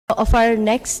of our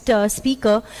next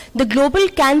speaker, the Global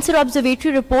Cancer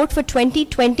Observatory report for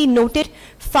 2020 noted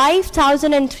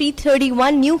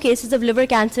 5,331 new cases of liver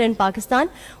cancer in Pakistan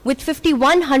with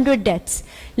 5,100 deaths.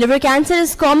 Liver cancer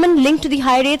is common, linked to the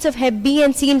high rates of Hep B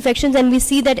and C infections, and we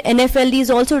see that NFLD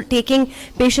is also taking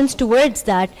patients towards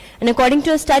that. And according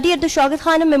to a study at the Shaukat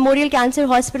Khanum Memorial Cancer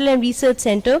Hospital and Research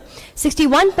Center,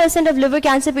 61% of liver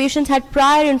cancer patients had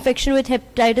prior infection with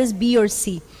hepatitis B or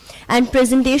C, and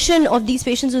presentation of these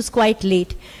patients was quite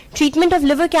late. Treatment of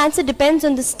liver cancer depends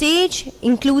on the stage,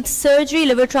 includes surgery,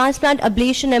 liver transplant,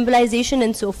 ablation, embolization,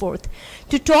 and so forth.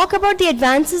 To talk about the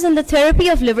advances in the therapy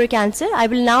of liver cancer, I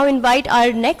will now invite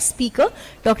our next speaker,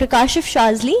 Dr. Kashif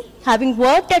Shazlee, having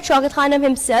worked at Shaukat Khanum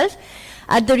himself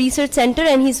at the Research Center,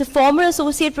 and he's a former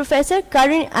associate professor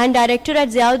and director at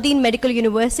Ziauddin Medical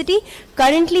University.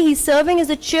 Currently, he's serving as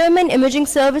the chairman imaging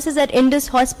services at Indus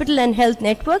Hospital and Health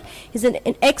Network. He's an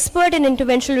expert in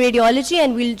interventional radiology,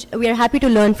 and we are happy to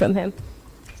learn from him.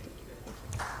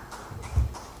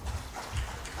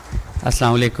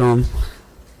 Assalamu alaikum.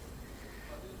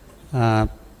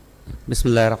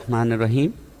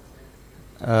 Bismillahirrahmanirrahim.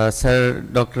 Sir,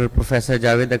 Dr. Professor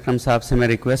Javed Akram साहब से मैं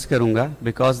request करूँगा,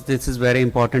 because this is very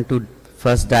important to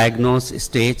first diagnose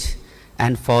stage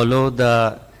and follow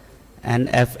the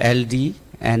NFLD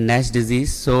and NASH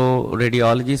disease. So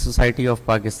Radiology Society of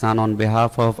Pakistan, on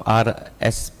behalf of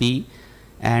RSP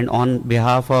and on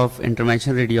behalf of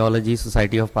Interventional Radiology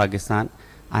Society of Pakistan,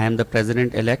 I am the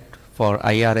President-elect for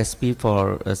IRSP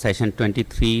for session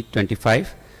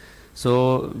 23-25.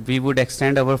 So we would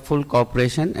extend our full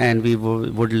cooperation, and we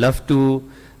would love to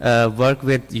work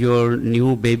with your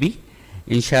new baby,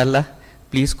 inshallah.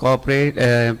 Please cooperate,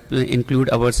 include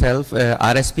ourselves,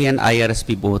 RSP and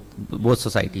IRSP, both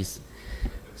societies.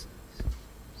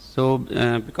 So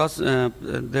because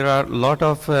there are a lot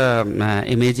of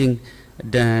imaging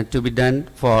to be done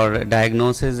for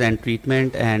diagnosis and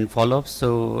treatment and follow-up,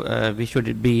 so we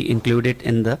should be included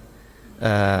in the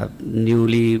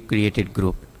newly created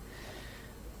group.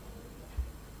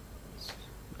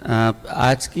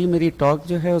 आज की मेरी talk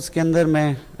जो है उसके अंदर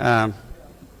मैं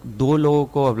दो लोगों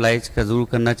को ऑब्लाइज ज़रूर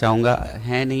करना चाहूँगा,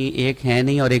 एक है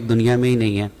नहीं और एक दुनिया में ही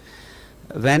नहीं है.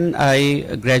 When I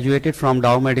graduated from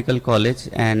Dow Medical College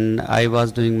and I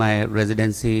was doing my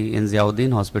residency in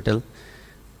Ziauddin Hospital,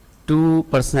 two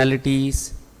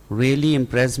personalities really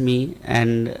impressed me,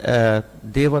 and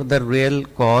they were the real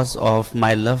cause of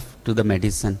my love to the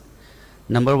medicine.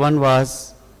 Number one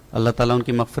was, Allah Ta'ala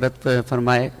उनकी मग़फ़िरत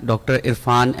फरमाए, doctor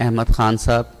Irfan Ahmad Khan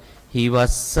साहब. He was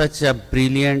such a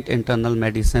brilliant internal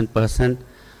medicine person,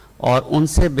 और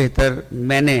उनसे बेहतर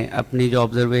मैंने अपनी जो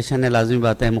observation है, लाजमी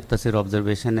बात है, मुख्तसर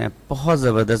ऑब्जर्वेशन है, बहुत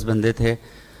ज़बरदस्त बंदे थे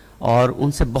और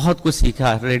उनसे बहुत कुछ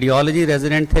सीखा. रेडियोलॉजी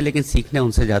रेजिडेंट थे लेकिन सीखने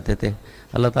उनसे जाते थे.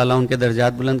 अल्लाह ताला उनके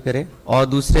दर्जात बुलंद करे. और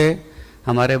दूसरे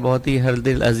हमारे बहुत ही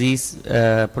हरदिल अज़ीज़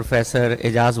प्रोफेसर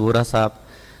एजाज़ वोरा साहब,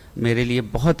 मेरे लिए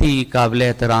बहुत ही काबिल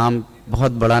एहतराम,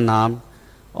 बहुत बड़ा नाम,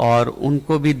 और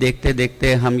उनको भी देखते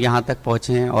देखते हम यहाँ तक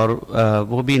पहुँचे हैं. और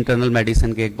वो भी इंटरनल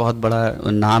मेडिसिन के एक बहुत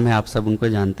बड़ा नाम है, आप सब उनको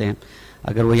जानते हैं.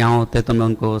 अगर वो यहाँ होते तो मैं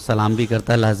उनको सलाम भी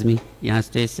करता लाजमी यहाँ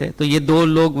स्टेज से. तो ये दो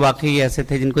लोग वाकई ऐसे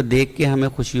थे जिनको देख के हमें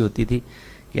खुशी होती थी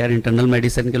कि यार इंटरनल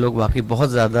मेडिसिन के लोग वाकई बहुत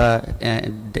ज़्यादा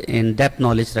इन डेप्थ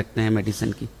नॉलेज रखते हैं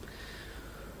मेडिसिन की.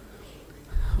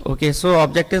 Okay, so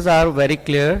objectives are very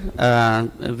clear.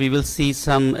 We will see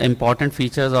some important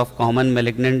features of common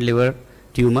malignant liver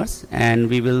tumors, and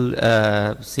we will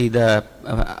see the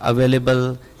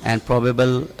available and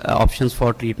probable options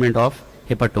for treatment of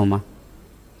hepatoma.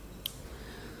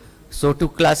 So to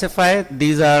classify,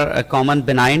 these are common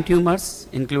benign tumors,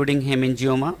 including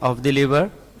hemangioma of the liver,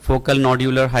 focal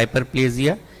nodular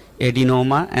hyperplasia,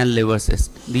 adenoma, and liver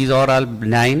cyst. These are all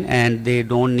benign, and they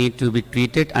don't need to be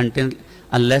treated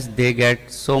unless they get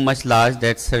so much large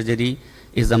that surgery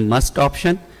is a must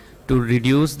option to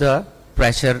reduce the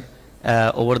pressure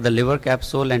over the liver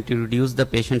capsule and to reduce the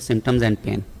patient's symptoms and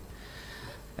pain.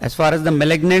 As far as the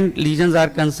malignant lesions are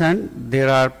concerned, there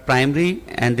are primary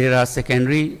and there are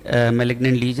secondary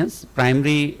malignant lesions.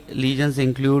 Primary lesions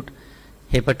include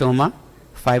hepatoma,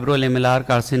 fibrolamellar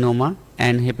carcinoma,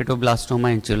 and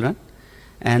hepatoblastoma in children.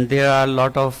 And there are a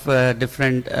lot of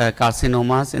different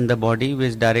carcinomas in the body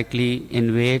which directly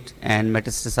invade and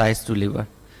metastasize to liver,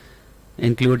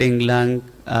 including lung,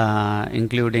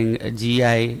 including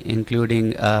GI,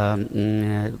 including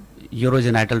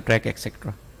urogenital tract,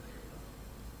 etc.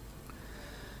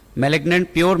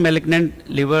 Pure malignant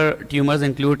liver tumors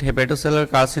include hepatocellular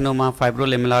carcinoma,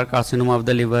 fibrolamellar carcinoma of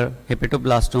the liver,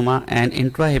 hepatoblastoma, and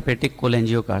intrahepatic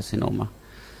cholangiocarcinoma.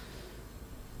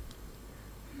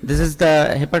 This is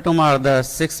the hepatoma are the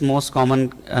sixth most common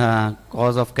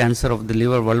cause of cancer of the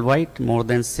liver worldwide. More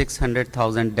than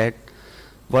 600,000 deaths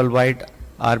worldwide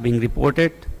are being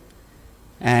reported,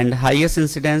 and highest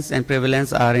incidence and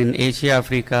prevalence are in Asia,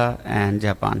 Africa, and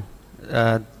Japan.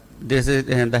 This is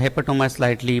the hepatoma is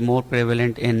slightly more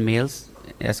prevalent in males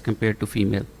as compared to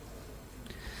female.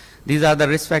 These are the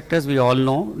risk factors. We all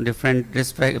know different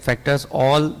risk factors.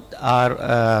 All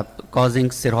are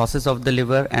causing cirrhosis of the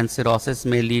liver, and cirrhosis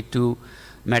may lead to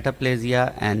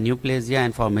metaplasia and neoplasia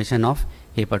and formation of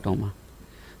hepatoma.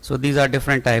 So these are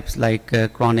different types like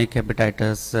chronic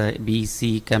hepatitis B,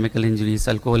 C, chemical injuries,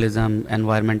 alcoholism,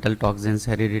 environmental toxins,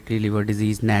 hereditary liver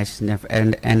disease, NASH,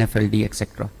 and NFLD,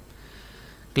 etc.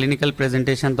 Clinical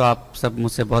presentation तो आप सब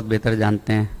मुझसे बहुत बेहतर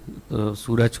जानते हैं, तो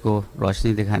सूरज को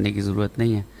रोशनी दिखाने की ज़रूरत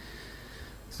नहीं है.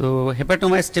 So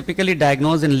hepatoma is typically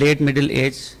diagnosed in late middle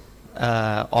age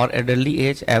or elderly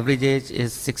age. Average age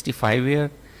is 65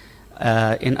 years.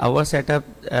 In our setup,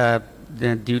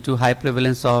 due to high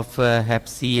prevalence of Hep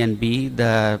C and B,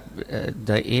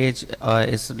 the age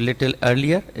is little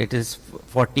earlier. It is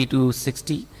 40 to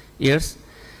 60 years,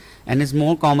 and is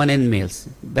more common in males.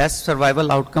 Best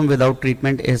survival outcome without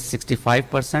treatment is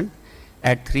 65%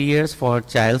 at 3 years for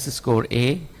child's score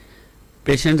A.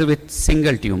 Patients with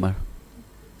single tumor.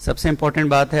 सबसे important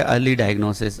बात है early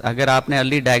diagnosis. अगर आपने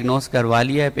early diagnose करवा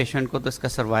लिया है patient को, तो इसका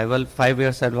सर्वाइवल 5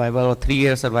 ईयर सर्वाइवल और 3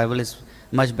 year survival is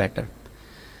much better.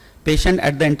 Patient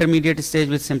at the intermediate stage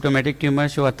with symptomatic tumor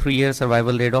show a 3-year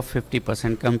survival rate of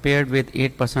 50% compared with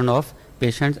 8% of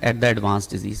patients at the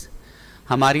advanced disease.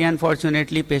 हमारे यहाँ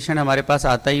unfortunately patient हमारे पास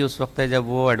आता ही उस वक्त है जब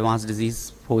वो एडवांस डिजीज़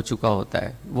हो चुका होता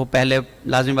है. वो पहले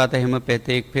लाजमी बात है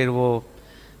हेमोपैथिक, फिर वो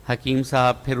हकीम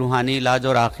साहब, फिर रूहानी इलाज,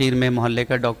 और आखिर में मोहल्ले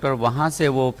का डॉक्टर, वहाँ से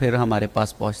वो फिर हमारे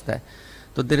पास पहुँचता है.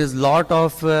 तो there is lot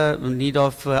of need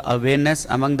of awareness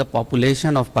among the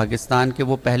population of Pakistan कि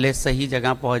वो पहले सही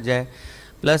जगह पहुँच जाए.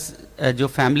 प्लस जो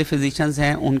फैमिली फिजिशियंस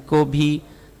हैं उनको भी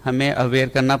हमें अवेयर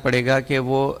करना पड़ेगा कि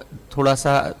वो थोड़ा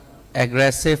सा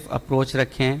एग्रेसिव अप्रोच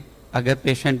रखें. अगर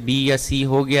पेशेंट बी या सी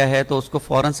हो गया है तो उसको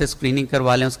फ़ौरन से स्क्रीनिंग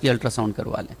करवा लें, उसकी अल्ट्रासाउंड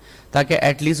करवा लें, ताकि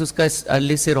एटलीस्ट उसका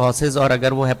अर्ली सिरोसिस और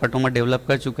अगर वो हेपाटोमा डेवलप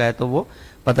कर चुका है तो वो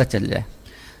पता चल जाए.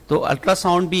 तो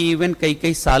अल्ट्रासाउंड भी इवन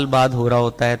कई साल बाद हो रहा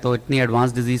होता है, तो इतनी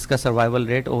एडवांस डिजीज़ का survival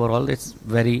rate overall it's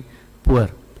very poor.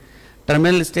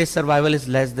 Terminal stage survival is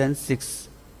less than 6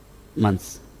 months.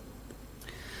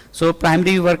 So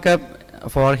primary workup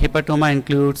for hepatoma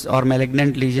includes, or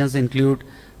malignant lesions include,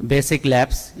 basic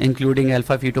labs including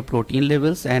alpha fetoprotein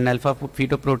levels, and alpha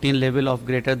fetoprotein level of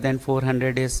greater than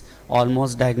 400 is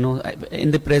almost diagnosed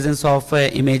in the presence of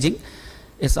imaging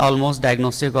is almost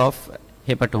diagnostic of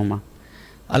hepatoma.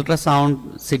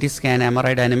 Ultrasound, CT scan,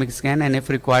 MRI dynamic scan, and if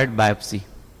required biopsy.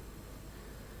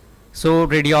 So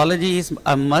radiology is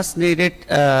a must needed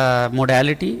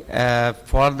modality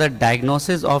for the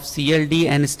diagnosis of CLD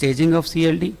and staging of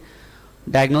CLD,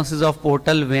 diagnosis of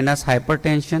portal venous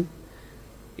hypertension,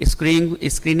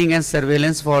 screening and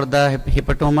surveillance for the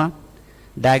hepatoma,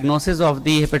 diagnosis of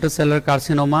the hepatocellular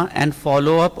carcinoma, and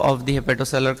follow-up of the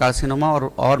hepatocellular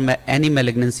carcinoma or any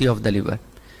malignancy of the liver.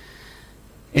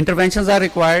 Interventions are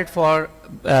required for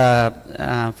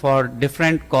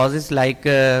different causes, like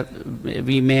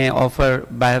we may offer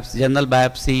general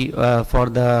biopsy for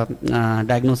the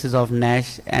diagnosis of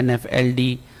NASH,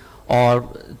 NFLD, or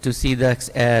to see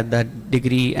the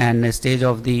degree and stage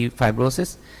of the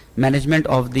fibrosis, management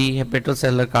of the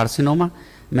hepatocellular carcinoma,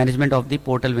 management of the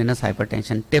portal venous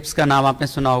hypertension. Tips का नाम आपने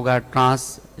सुना होगा,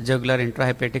 trans jugular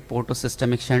intrahepatic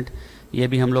portosystemic shunt, ये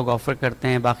भी हम लोग offer करते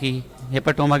हैं. बाकी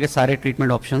हेपाटोमा के सारे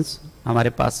ट्रीटमेंट ऑप्शंस हमारे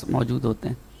पास मौजूद होते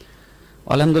हैं.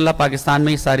 अल्हम्दुलिल्लाह पाकिस्तान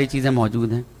में ये सारी चीज़ें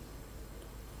मौजूद हैं.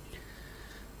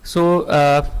 सो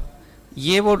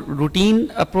ये वो रूटीन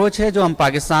अप्रोच है जो हम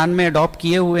पाकिस्तान में अडॉप्ट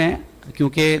किए हुए हैं,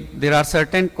 क्योंकि देर आर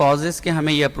सर्टेन कॉजेज़ के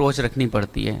हमें ये अप्रोच रखनी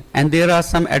पड़ती है. And there are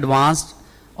some advanced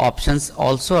options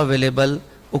also available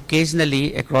occasionally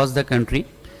across the country.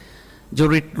 जो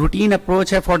रूटीन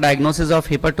अप्रोच है फॉर डायग्नोसिस ऑफ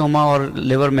हेपाटोमा और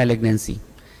liver malignancy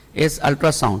is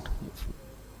ultrasound.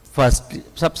 First,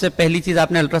 सबसे पहली चीज़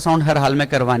आपने अल्ट्रासाउंड हर हाल में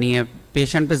करवानी है.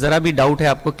 पेशेंट पे ज़रा भी डाउट है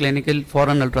आपको क्लिनिकल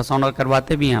फ़ौरन अल्ट्रासाउंड, और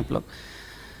करवाते भी हैं आप लोग.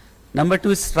 Number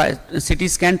 2 CT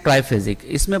scan triphasic.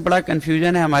 इसमें बड़ा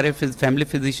कन्फ्यूजन है हमारे फैमिली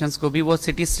फिजिशियंस को भी, वो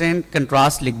सिटी स्कैन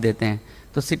कंट्रास्ट लिख देते हैं.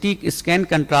 तो CT scan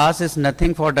contrast is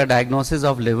nothing for the diagnosis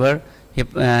of liver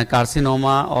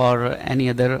carcinoma or any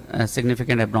other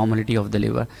significant abnormality of the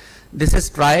liver. This is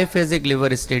triphasic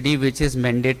liver study which is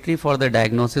mandatory for the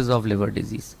diagnosis of liver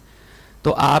disease.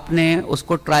 तो आपने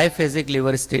उसको triphasic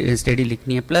liver study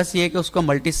लिखनी है. Plus ये कि उसको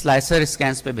multi slicer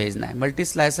scans पे भेजना है. Multi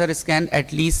slicer scan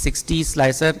at least 60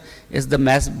 slicer is the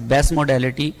best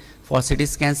modality for CT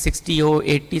scan 60 हो,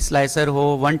 80 स्लाइसर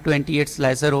हो, 128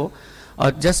 स्लाइसर हो.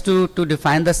 और just to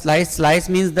define the slice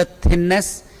means the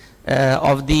thinness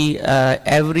of the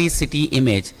every city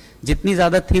image. जितनी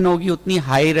ज़्यादा थिन होगी उतनी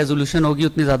हाई रेजोल्यूशन होगी,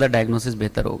 उतनी ज़्यादा डायग्नोसिस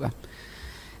बेहतर होगा.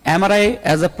 MRI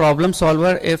as a problem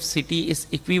solver, if CT is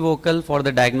equivocal for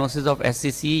the diagnosis of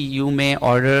SCC, you may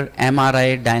order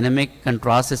MRI dynamic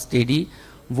contrast study.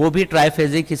 वो भी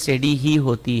ट्राइफेजिक स्टडी ही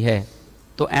होती है.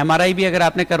 तो MRI भी अगर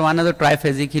आपने करवाना तो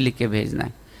ट्राइफेजिक ही लिख के भेजना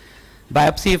है.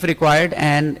 Biopsy if required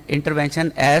and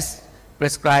intervention as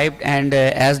prescribed and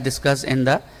as discussed in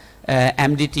the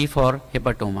MDT for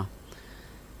hepatoma.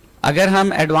 अगर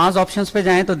हम एडवांस ऑप्शंस पे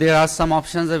जाएं तो there are some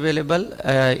options available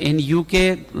in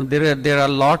UK. There are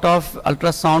lot of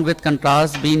ultrasound with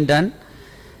contrast being done.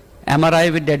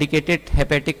 MRI with dedicated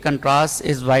hepatic contrast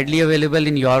is widely available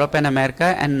in Europe and America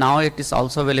and now it is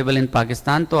also available in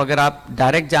Pakistan. तो अगर आप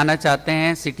direct जाना चाहते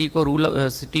हैं,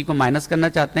 city को minus करना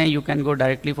चाहते हैं, you can go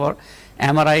directly for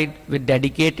MRI with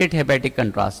dedicated hepatic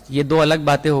contrast. ये दो अलग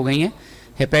बातें हो गई हैं.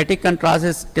 Hepatic contrast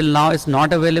is till now is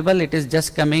not available. It is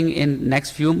just coming in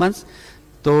next few months.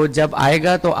 तो जब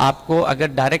आएगा तो आपको अगर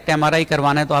डायरेक्ट MRI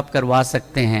करवाना है तो आप करवा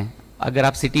सकते हैं अगर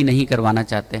आप सिटी नहीं करवाना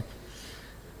चाहते.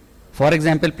 फॉर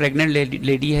एग्जाम्पल प्रेग्नेंट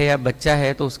लेडी है या बच्चा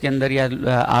है तो उसके अंदर या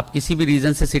आप किसी भी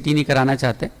रीज़न से सिटी नहीं कराना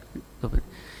चाहते तो फिर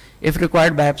if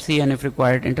required biopsy and if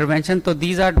required intervention. तो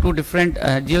दीज आर टू डिफरेंट.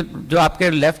 जो आपके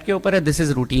लेफ्ट के ऊपर है दिस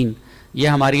इज़ रूटीन. ये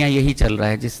हमारे यहाँ यही चल रहा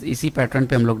है, इसी पैटर्न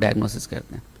पे हम लोग डायग्नोसिस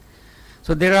करते हैं.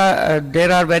 So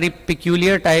there are very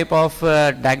peculiar type of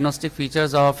diagnostic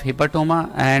features of hepatoma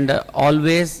and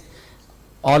almost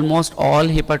all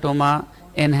hepatoma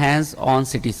enhance on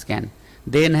CT scan.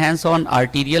 They enhance on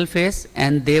arterial phase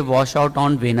and they wash out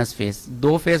on venous phase.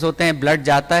 दो phase होते हैं, blood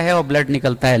जाता है और blood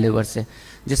निकलता है liver से.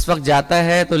 जिस वक्त जाता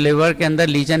है तो लिवर के अंदर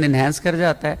लीजन इन्हेंस कर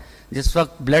जाता है. जिस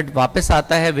वक्त ब्लड वापस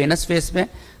आता है वेनस फेज में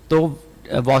तो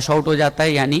वॉश आउट हो जाता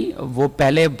है, यानी वो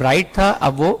पहले ब्राइट था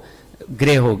अब वो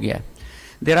ग्रे हो गया.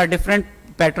 There are different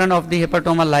pattern of the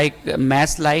hepatoma like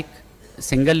mass-like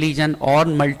single lesion or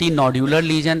multinodular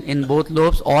lesion in both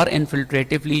lobes or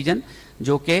infiltrative lesion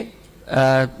जो के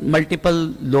multiple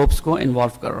lobes को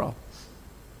involve कर रहा हो.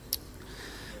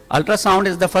 Ultrasound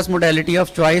is the first modality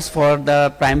of choice for the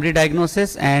primary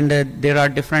diagnosis and there are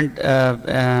different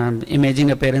imaging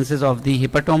appearances of the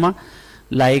hepatoma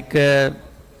like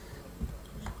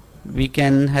we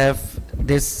can have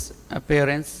this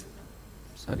appearance.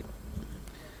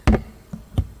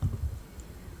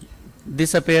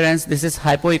 This appearance, this is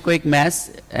hypoechoic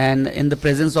mass and in the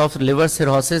presence of liver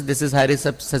cirrhosis, this is highly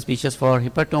suspicious for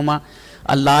hepatoma.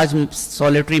 A large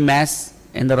solitary mass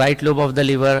in the right lobe of the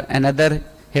liver, another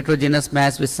heterogeneous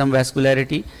mass with some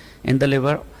vascularity in the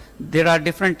liver. There are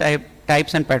different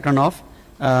types and pattern of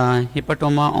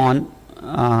hepatoma on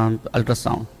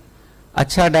ultrasound.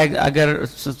 अच्छा अगर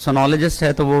sonologist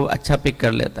है तो वो अच्छा pick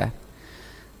कर लेता है.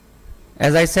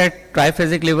 As I said,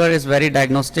 triphasic liver is very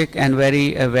diagnostic and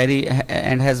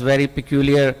and has very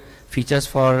peculiar features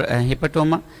for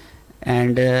hepatoma.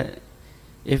 And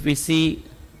if we see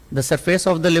the surface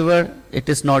of the liver, it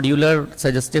is nodular,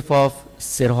 suggestive of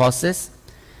cirrhosis.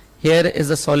 Here is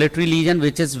a solitary lesion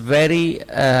which is very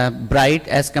bright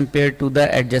as compared to the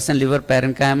adjacent liver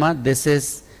parenchyma. This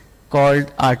is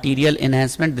called arterial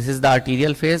enhancement. This is the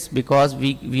arterial phase because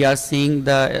we are seeing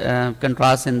the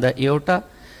contrast in the aorta.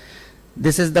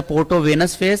 This is the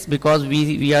portovenous phase because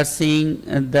we are seeing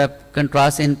the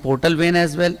contrast in portal vein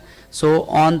as well. So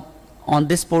on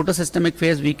this portosystemic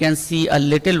phase we can see a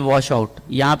little washout.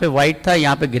 यहाँ पे white था,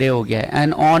 यहाँ पे grey हो गया है.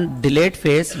 And on delayed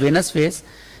phase, venous phase,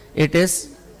 it is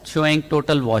showing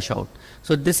total washout.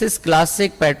 So this is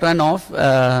classic pattern of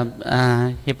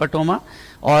hepatoma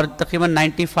और तकरीबन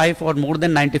 95 और more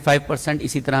than 95%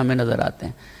 इसी तरह हमें नज़र आते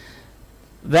हैं.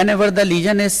 Whenever the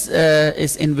lesion is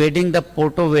invading the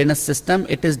portovenous system,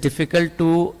 it is difficult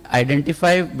to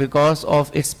identify because of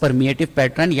its permeative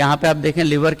pattern. यहाँ पे आप देखें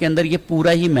liver के अंदर ये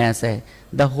पूरा ही mass है.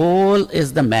 The whole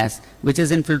is the mass which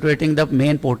is infiltrating the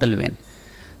main portal vein.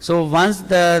 So once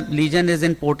the lesion is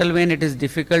in portal vein, it is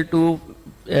difficult to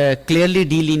clearly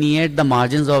delineate the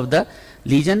margins of the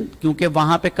lesion क्योंकि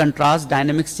वहाँ पे contrast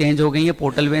dynamics change हो गई है.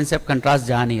 portal vein से अब contrast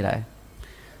जा नहीं रहा है.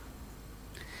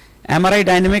 MRI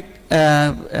dynamic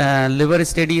liver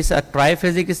study is a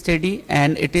triphasic study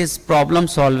and it is problem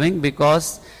solving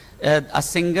because a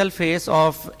single sequence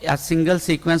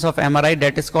of MRI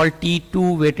that is called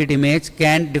T2 weighted image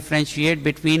can differentiate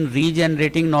between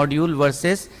regenerating nodule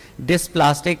versus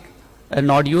dysplastic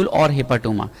nodule or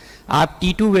hepatoma. आप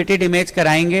T2 weighted image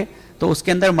कराएंगे तो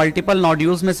उसके अंदर multiple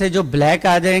nodules में से जो black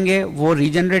आ जाएंगे वो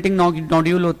रीजनरेटिंग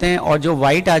नोड्यूल होते हैं और जो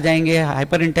वाइट आ जाएंगे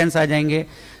हाइपर इंटेंस आ जाएंगे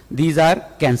these are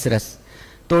cancerous.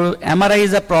 तो MRI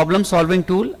is a problem solving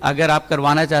tool, अगर आप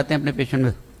करवाना चाहते हैं अपने पेशेंट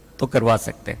में तो करवा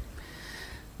सकते हैं.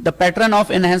 The pattern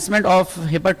of enhancement of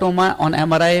hepatoma on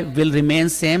MRI will remain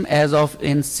same as of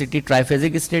in CT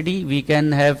triphasic study. We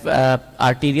can have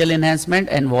arterial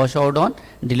enhancement and washout on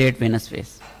delayed venous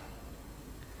phase.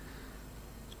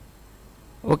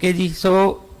 Okay ji, so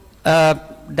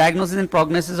diagnosis and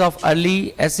prognosis of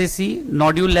early SCC,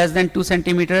 nodule less than 2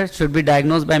 centimeter should be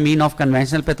diagnosed by mean of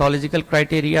conventional pathological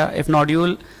criteria. If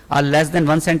nodule are less than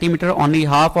 1 centimeter, only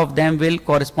half of them will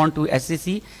correspond to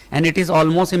SCC, and it is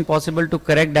almost impossible to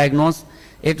correct diagnose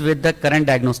it with the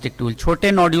current diagnostic tool.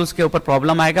 छोटे nodules के ऊपर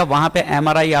problem आएगा, वहाँ पे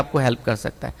MRI आपको help कर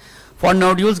सकता है. For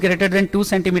nodules greater than 2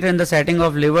 centimeter in the setting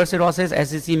of liver cirrhosis,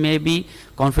 SCC may be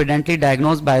confidently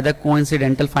diagnosed by the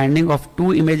coincidental finding of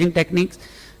 2 imaging techniques.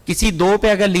 किसी 2 पे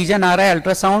अगर लीजन आ रहा है,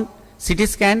 ultrasound, CT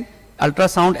scan,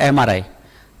 ultrasound, MRI,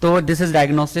 तो this is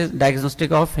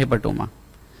diagnostic of हेपेटोमा.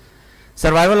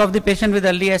 Survival of the patient with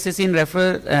early SCC in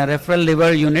referral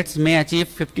liver units may achieve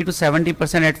 50 to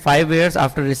 70% at 5 years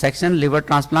after resection, liver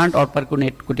transplant or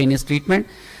percutaneous treatment.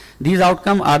 These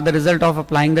outcomes are the result of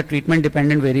applying the treatment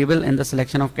dependent variable in the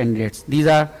selection of candidates. These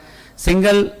are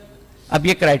single, अब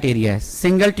ये criteria है,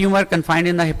 single tumor confined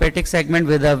in the hepatic segment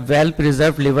with a well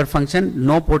preserved liver function,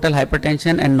 no portal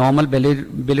hypertension and normal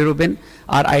bilirubin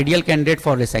are ideal candidate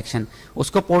for resection.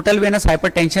 उसको portal venous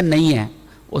hypertension नहीं है,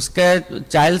 उसका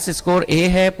child's score A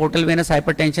है, portal Venus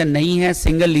hypertension नहीं है,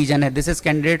 single legion है, this is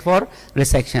candidate for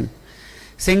resection.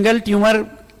 Single tumour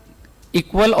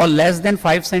equal और less than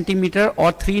 5 centimetre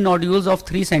और 3 नोड्यूल्स ऑफ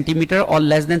 3 सेंटीमीटर और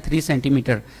less than 3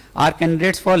 centimetre are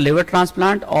candidates for liver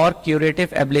transplant और क्यूरेटिव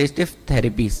एब्लेटिव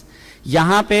थेरेपीज.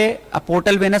 यहाँ पे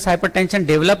पोर्टल वेनस हाइपरटेंशन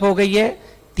डेवलप हो गई है,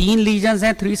 3 लीजन्स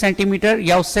हैं 3 सेंटीमीटर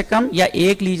या उससे कम, या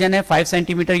 1 लीजन है 5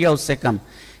 सेंटीमीटर या उससे कम.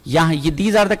 यहाँ ये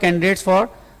these are the candidates for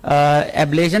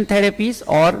ablation therapies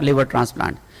और लिवर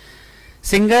ट्रांसप्लांट.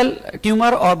 सिंगल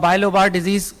ट्यूमर और बायलोबार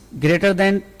disease greater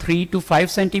than 3 to 5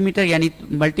 centimetre, यानी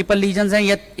मल्टीपल लीजन्स हैं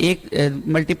या एक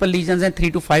मल्टीपल लीजन्स हैं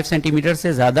 3 to 5 सेंटीमीटर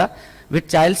से ज्यादा, with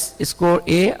child's score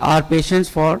A are patients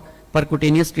for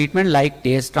percutaneous treatment like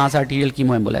test ट्रांसआर्टीरियल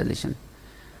कीमोएम्बोलाइजेशन.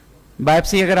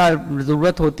 Biopsy अगर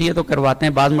जरूरत होती है तो करवाते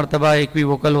हैं, बाद मरतबा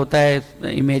इक्विवोकल होता है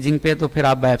इमेजिंग पे, तो फिर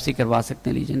आप बायोप्सी करवा सकते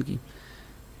हैं लीजन की.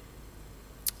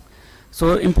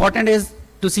 So important is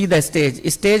to see the stage.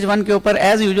 Stage 1 के ऊपर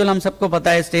एज यूजुअल हम सबको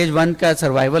पता है स्टेज 1 का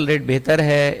सर्वाइवल रेट बेहतर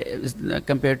है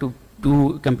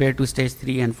compare two stage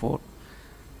 3 and 4.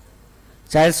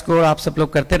 Child score आप सब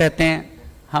लोग करते रहते हैं.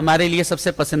 हमारे लिए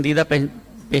सबसे पसंदीदा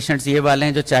पेशेंट्स ये वाले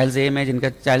हैं जो चाइल्ड ए में, जिनका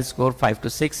चाइल्ड स्कोर 5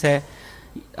 to 6 है.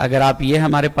 अगर आप ये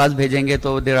हमारे पास भेजेंगे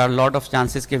तो there are lot of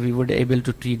chances कि we would able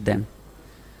to treat them.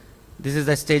 This is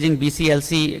the staging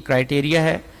BCLC criteria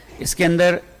है. इसके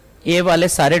अंदर A वाले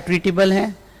सारे ट्रीटेबल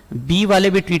हैं, B वाले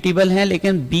भी ट्रीटेबल हैं,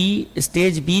 लेकिन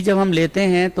स्टेज B जब हम लेते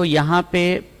हैं तो यहाँ पे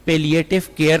palliative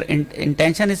care,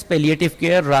 intention is palliative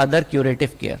care rather curative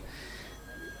care.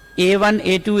 A1,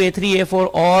 A2, A3, A4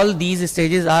 all these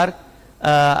stages are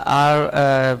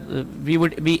we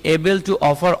would be able to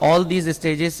offer all these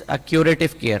stages a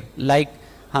curative care, like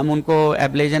हम उनको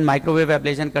ablation, microwave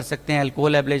ablation कर सकते हैं,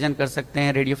 alcohol ablation कर सकते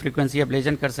हैं, radio frequency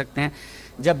ablation कर सकते हैं.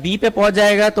 जब B पे पहुंच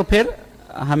जाएगा तो फिर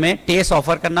हमें टेस्ट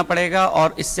ऑफर करना पड़ेगा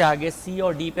और इससे आगे C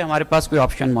और D पे हमारे पास कोई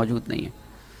ऑप्शन मौजूद नहीं है.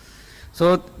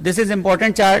 So this is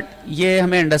important chart, ये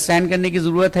हमें अंडरस्टैंड करने की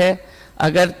जरूरत है.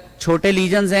 अगर छोटे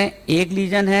लीजन्स हैं, 1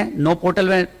 लीजन है, no portal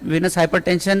Venus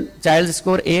hypertension, child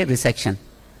score A, resection,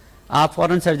 आप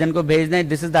फॉरेन सर्जन को भेज दें,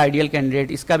 this is the ideal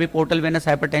candidate. इसका भी पोर्टल वेनस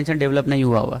हाइपरटेंशन डेवलप नहीं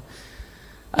हुआ हुआ.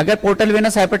 अगर पोर्टल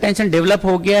वेनस हाइपरटेंशन डेवलप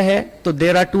हो गया है तो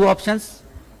there are 2 options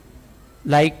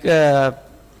like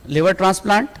liver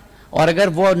transplant, और अगर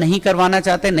वो नहीं करवाना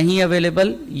चाहते, नहीं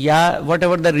अवेलेबल या वट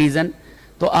एवर द रीजन,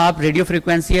 तो आप radio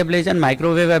frequency ablation,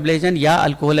 microwave ablation या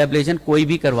अल्कोहल एब्लेजन कोई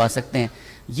भी करवा सकते हैं.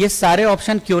 ये सारे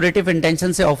ऑप्शन क्यूरेटिव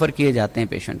इंटेंशन से ऑफर किए जाते हैं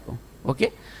पेशेंट को. ओके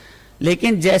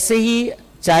लेकिन जैसे ही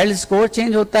चाइल्ड स्कोर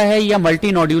चेंज होता है या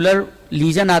मल्टी नोड्यूलर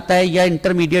लीजन आता है या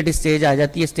इंटरमीडिएट स्टेज आ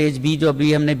जाती है, स्टेज B जो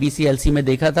अभी हमने BCLC में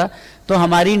देखा था, तो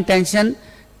हमारी intention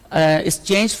is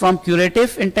change from curative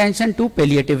intention to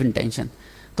palliative intention.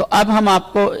 तो अब हम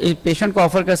आपको पेशेंट को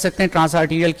ऑफर कर सकते हैं trans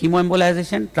arterial chemo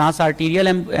embolisation, trans arterial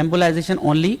embolisation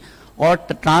only, और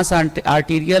ट्रांस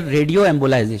आर्टीरियल रेडियो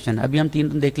एम्बोलाइजेशन. अभी हम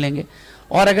 3 देख लेंगे.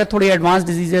 और अगर थोड़ी एडवांस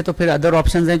डिजीज है तो फिर अदर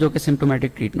ऑप्शंस हैं जो कि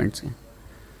सिम्टोमेटिक ट्रीटमेंट्स हैं.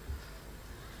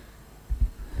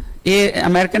 ये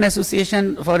American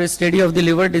association for study of the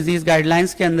liver disease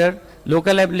guidelines के अंदर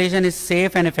local ablation is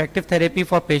safe and effective therapy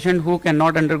for patient who can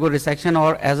not undergo resection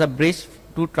और as a bridge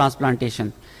to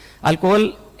transplantation.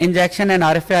 Alcohol injection and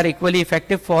RFA are equally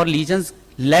effective for lesions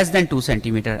less than 2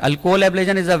 centimeter. Alcohol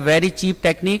ablation is a very cheap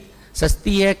technique,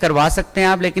 सस्ती है, करवा सकते हैं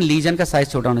आप, लेकिन legion का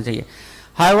size छोटा होना चाहिए.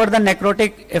 However, the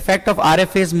necrotic effect of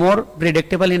RFA is more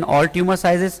predictable in all tumor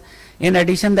sizes. In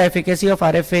addition, the efficacy of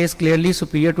RFA is clearly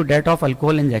superior to that of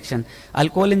alcohol injection.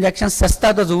 Alcohol injection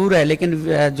सस्ता तो जरूर है, लेकिन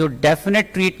जो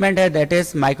definite treatment है that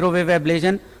is microwave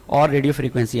ablation और radio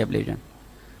frequency ablation.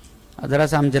 ज़रा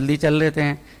सा हम जल्दी चल लेते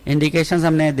हैं. Indications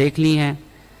हमने देख ली हैं.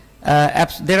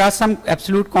 There are some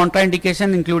absolute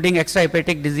contraindication including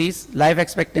extrahepatic disease, life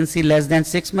expectancy less than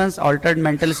 6 months, altered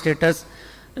mental status,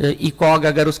 ECOG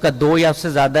अगर उसका 2 या उससे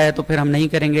ज़्यादा है तो फिर हम नहीं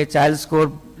करेंगे. चाइल्ड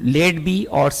स्कोर लेट बी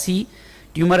और सी,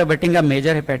 tumour अबटिंग a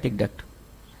major hepatic duct.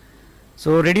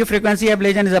 So radio frequency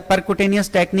ablation is a percutaneous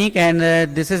technique, and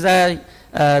this is a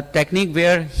technique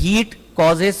where heat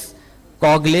causes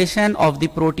coagulation of the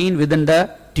protein within the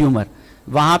tumor.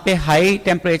 वहाँ पे high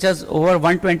temperatures over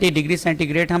 120 degree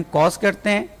centigrade हम cause करते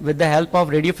हैं with the help of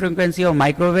radio frequency और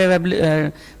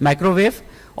microwave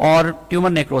और tumour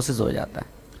necrosis हो जाता है.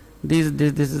 This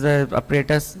is a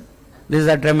apparatus. This is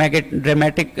a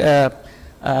dramatic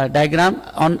diagram.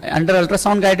 Under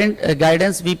ultrasound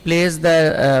guidance, we place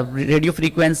the radio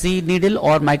frequency needle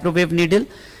or microwave needle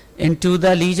into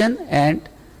the lesion, and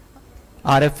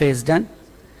RFA is done.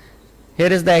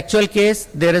 Here is the actual case.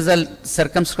 There is a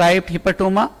circumscribed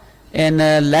hepatoma in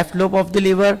left lobe of the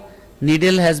liver.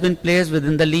 Needle has been placed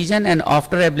within the lesion, and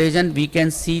after ablation, we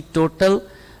can see total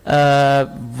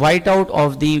whiteout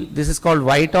of the, this is called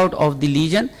whiteout of the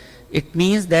lesion. It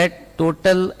means that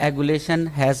total coagulation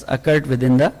has occurred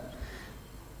within the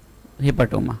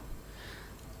hepatoma.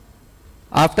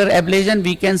 After ablation,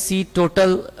 we can see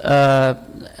total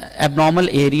abnormal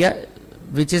area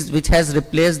which has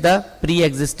replaced the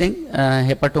pre-existing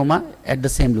hepatoma at the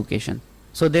same location.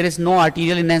 So there is no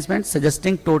arterial enhancement,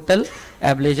 suggesting total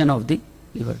ablation of the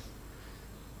liver.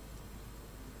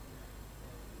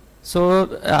 So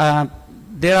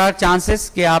there are chances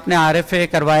कि आपने RFA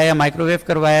करवाया या microwave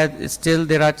करवाया, still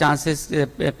there are chances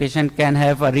patient can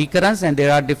have a recurrence, and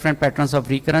there are different patterns of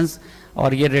recurrence,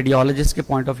 और ये radiologist के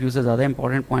point of view से ज़्यादा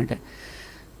important point है.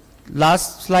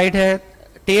 Last slide है,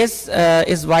 TACE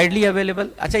is widely available.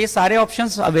 अच्छा, ये सारे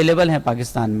options available हैं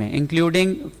पाकिस्तान में,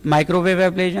 including microwave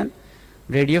ablation,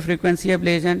 radio frequency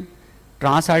ablation,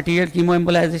 transarterial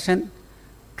chemoembolization,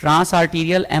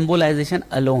 transarterial embolization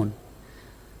alone.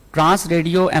 Trans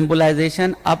radio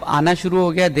embolisation अब आना शुरू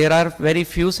हो गया. There are very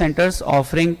few centres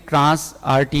offering trans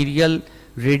arterial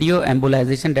radio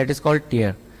embolisation, that is called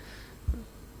tier.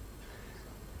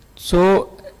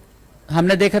 सो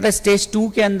हमने देखा था स्टेज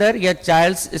 2 के अंदर या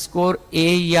चाइल्ड्स स्कोर ए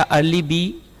या early B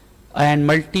and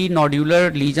multi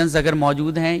nodular lesions अगर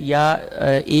मौजूद हैं, या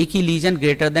एक ही लीजन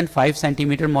ग्रेटर देन 5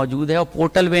 सेंटीमीटर मौजूद है और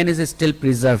portal vein is still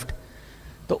preserved,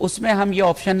 तो उसमें हम ये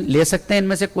ऑप्शन ले सकते हैं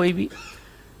इनमें से कोई भी.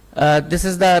 This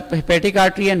is the hepatic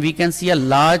artery, and we can see a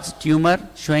large tumor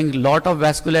showing lot of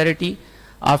vascularity.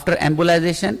 After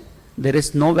embolization, there is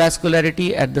no vascularity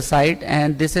at the site,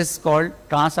 and this is called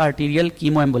transarterial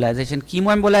chemoembolization.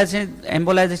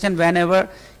 Chemoembolization whenever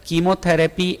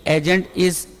chemotherapy agent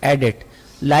is added,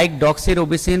 like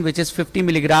doxorubicin, which is 50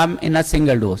 milligram in a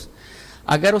single dose.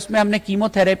 अगर उसमें हमने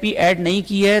chemotherapy add नहीं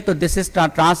की है तो this is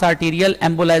ट्रांसआर्टीरियल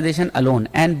embolisation alone,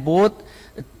 and both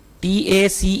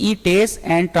TACE TACE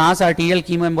and transarterial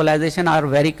chemoembolization are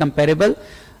very comparable.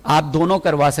 आप दोनों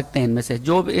करवा सकते हैं इनमें से,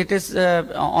 जो it is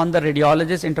on the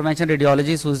radiologist, intervention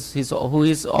radiologist who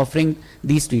is offering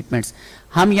these treatments.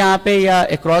 हम यहाँ पे या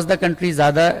across the country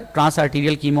ज़्यादा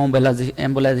transarterial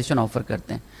chemoembolization ऑफर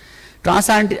करते हैं.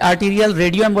 Transarterial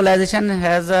radio embolization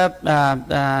has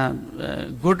a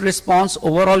good response,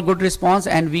 overall good response,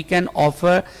 and we can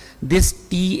offer this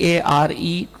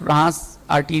TARE,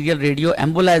 transarterial radio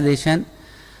embolization,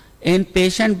 in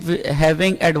patient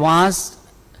having advanced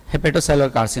hepatocellular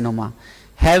carcinoma,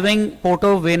 having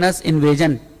portovenous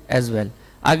invasion as well.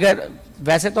 अगर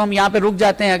वैसे तो हम यहाँ पे रुक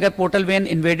जाते हैं, अगर पोर्टल वेन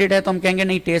इन्वेडेड है तो हम कहेंगे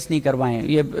नहीं टेस्ट नहीं करवाएं,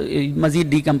 ये मजीद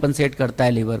डिकम्पनसेट करता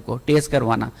है लीवर को, टेस्ट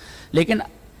करवाना. लेकिन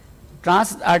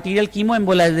ट्रांस आर्टीरियल कीमो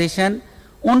एम्बोलाइजेशन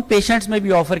उन पेशेंट्स में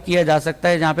भी ऑफर किया जा सकता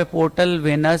है जहाँ पे portal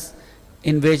Venus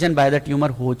invasion by the tumour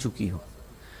हो चुकी हो.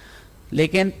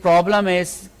 लेकिन प्रॉब्लम है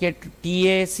कि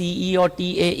TACE और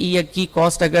TAE की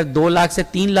कॉस्ट अगर 2 लाख से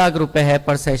 3 लाख रुपए है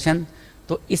पर सेशन,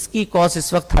 तो इसकी कॉस्ट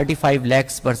इस वक्त 35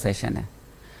 लाख पर सेशन है.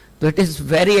 तो it is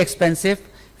very expensive.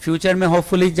 Future में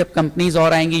होपफुली जब कंपनीज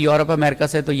और आएंगी यूरोप अमेरिका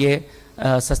से तो ये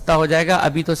सस्ता हो जाएगा.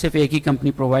 अभी तो सिर्फ एक ही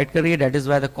कंपनी प्रोवाइड कर रही है, that is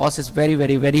why the cost is very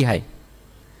very very high.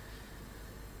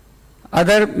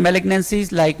 Other malignancies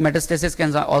like metastasis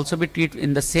can also be treated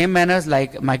in the same manners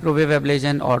like microwave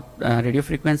ablation or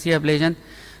radiofrequency ablation.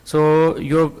 So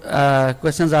your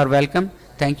questions are welcome.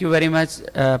 Thank you very much,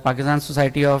 Pakistan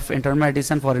Society of Internal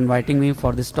Medicine, for inviting me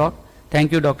for this talk.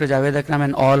 Thank you, Dr. Javed Akram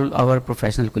and all our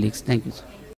professional colleagues. Thank you, sir.